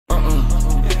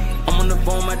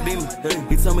phone my demon.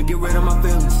 He told me get rid of my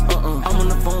feelings. I'm on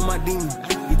the phone my demon.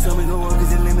 He told me go work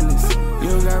cause it's limitless. You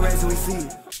don't got rest we see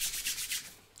it.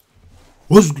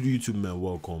 What's good YouTube, man?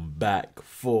 Welcome back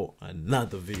for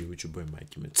another video with your boy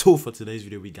Mikey, man. So for today's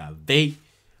video we got VEIGH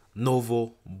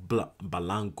NOVO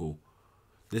BALANÇO.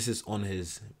 This is on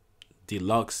his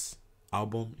deluxe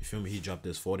album. You feel me? He dropped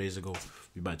this 4 days ago.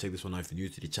 We about to check this one out. If you're new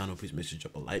to the channel, please make sure you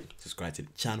drop a like, subscribe to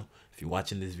the channel. If you're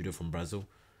watching this video from Brazil,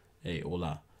 hey,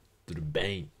 hola, to the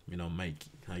bang, you know,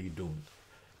 Mikey, how you doing?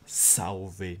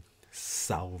 Salve,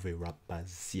 salve,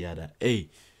 rapaziada. Hey,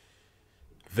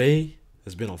 VEIGH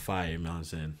has been on fire, you know what I'm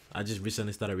saying? I just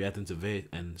recently started reacting to VEIGH,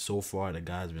 and so far the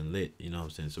guy's been lit, you know what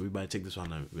I'm saying? So we about to check this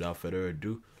one out. Without further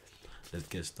ado, let's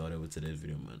get started with today's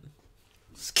video, man.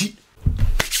 Ski.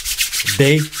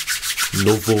 VEIGH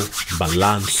NOVO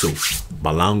BALANÇO.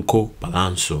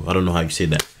 Balanço. I don't know how you say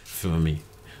that. Feel me?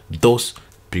 Dos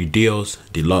Prédios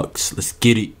Deluxe. Let's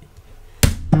get it.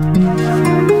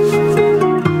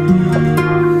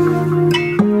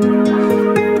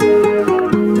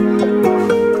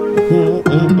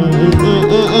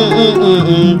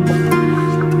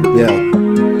 Yeah.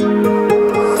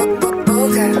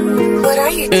 Okay, what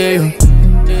are you doing?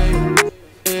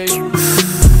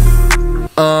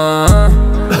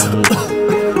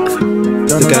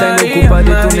 Eu não tenho culpa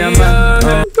de tu me amar.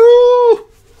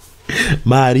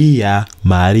 Maria.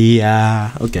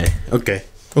 Okay.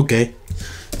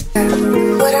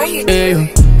 What are you doing?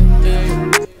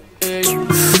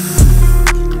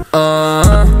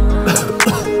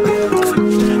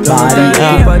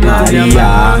 Maria.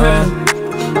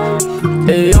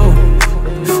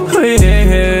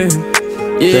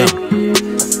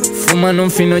 Fumando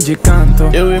fino de canto.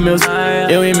 Eu e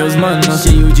meus manos,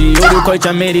 cheio de ouro, corte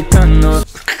americano.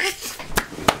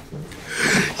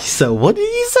 So what did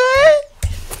he say?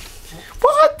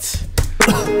 What?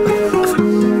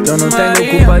 Eu não tenho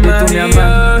culpa de tu me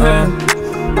amar.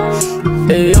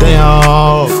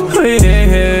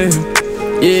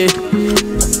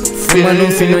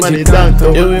 Fumando fino de canto.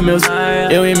 Eu e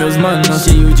meus manos,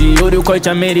 cheio de ouro, corte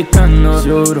americano.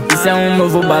 Juro, isso é um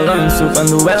novo balanço.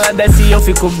 Quando ela desce eu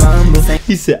fico bambo.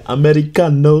 Isso é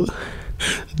americano.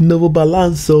 Novo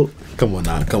balanço. Come on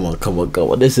now, come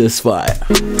on. This is fire.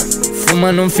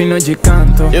 Fumando fino de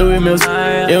canto. Eu e meus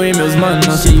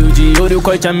manos, cheio de ouro,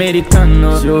 corte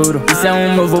americano. Juro, isso é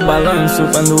um novo balanço.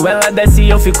 Quando ela desce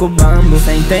eu fico bambo.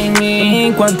 Senta em mim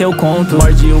enquanto eu conto.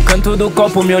 Morde o canto do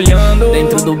copo me olhando.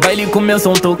 Dentro do baile com meu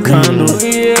som tocando.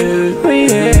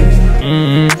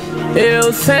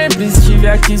 Eu sempre estive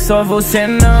aqui, só você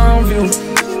não viu.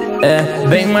 É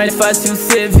bem mais fácil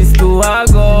ser visto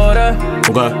agora.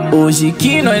 Hoje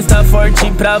que nós tá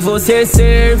forte pra você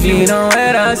servir. Não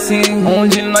era assim,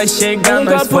 onde nós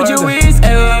chegamos. Um copo de whisky,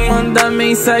 ela manda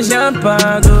mensagem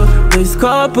apago. 2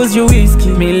 copos de whisky,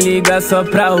 me liga só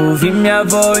pra ouvir minha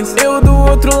voz. Eu do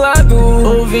outro lado,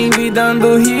 ouvindo e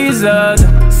dando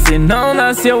risada. Cê não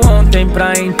nasceu ontem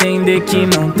pra entender que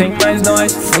não tem mais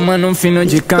nós. Fumando fino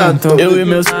de canto. Eu e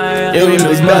meus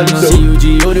manos, cheio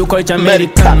de ouro, corte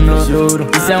americano. Juro,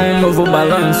 isso é um novo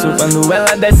balanço. Quando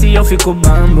ela desce eu fico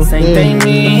bambo. Senta em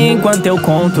mim enquanto eu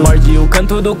conto. Morde o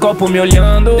canto do copo me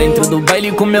olhando. Dentro do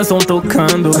baile com meu som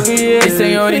tocando. Ei,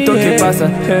 senhorito, que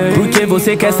passa? Porque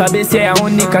você quer saber se é a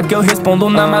única que eu respondo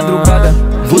na madrugada.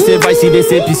 Você vai se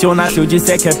decepcionar se eu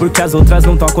disser que é porque as outras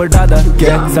não tão acordadas.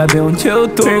 Quer saber onde eu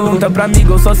tô? Pergunta pra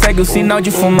amigo, só segue o sinal de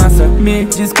fumaça. Me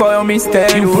diz qual é o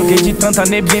mistério, porque de tanta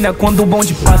neblina quando o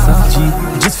bonde passa.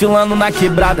 Desfilando na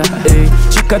quebrada. Ei,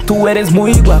 tica, tu eres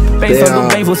muito guapo. Pensando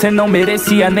bem, você não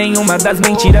merecia nenhuma das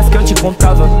mentiras que eu te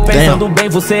contava. Pensando bem,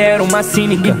 você era uma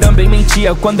cínica e também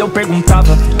mentia quando eu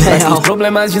perguntava. Pra que os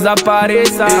problemas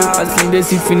desapareçam, assim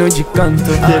desse fino de canto.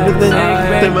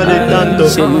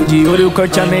 Cheio de ouro,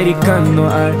 corte americano.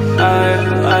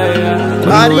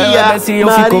 Quando ela desce eu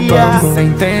fico bambo.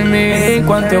 Senta em mim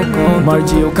enquanto eu conto.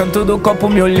 Morde o canto do copo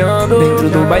me olhando. Dentro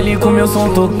do baile com meu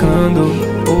som tocando.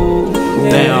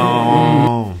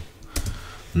 Damn.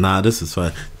 Nah, this is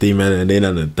fine. They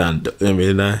don't tanto. I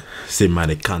mean, say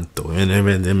maricanto.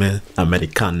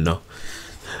 Americano.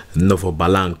 Novo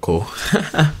BALANÇO.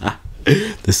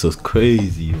 This was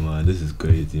crazy, man. This is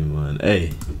crazy, man.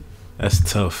 Hey, that's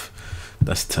tough.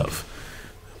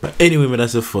 But anyway, man,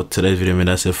 that's it for today's video, man.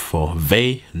 That's it for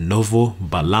VEIGH NOVO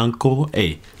BALANÇO.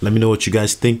 Hey, let me know what you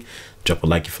guys think. Drop a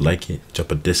like if you like it.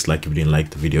 Drop a dislike if you didn't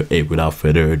like the video. Hey, without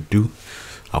further ado,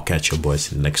 I'll catch you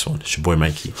boys in the next one. It's your boy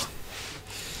Mikey.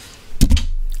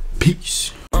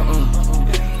 Peace. I'm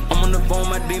on the phone,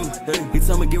 my demon. He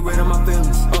told me get rid of my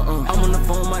feelings. I'm on the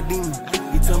phone, my demon.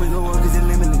 He told me go work cause it's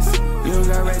limitless. You don't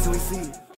got rest, we see it.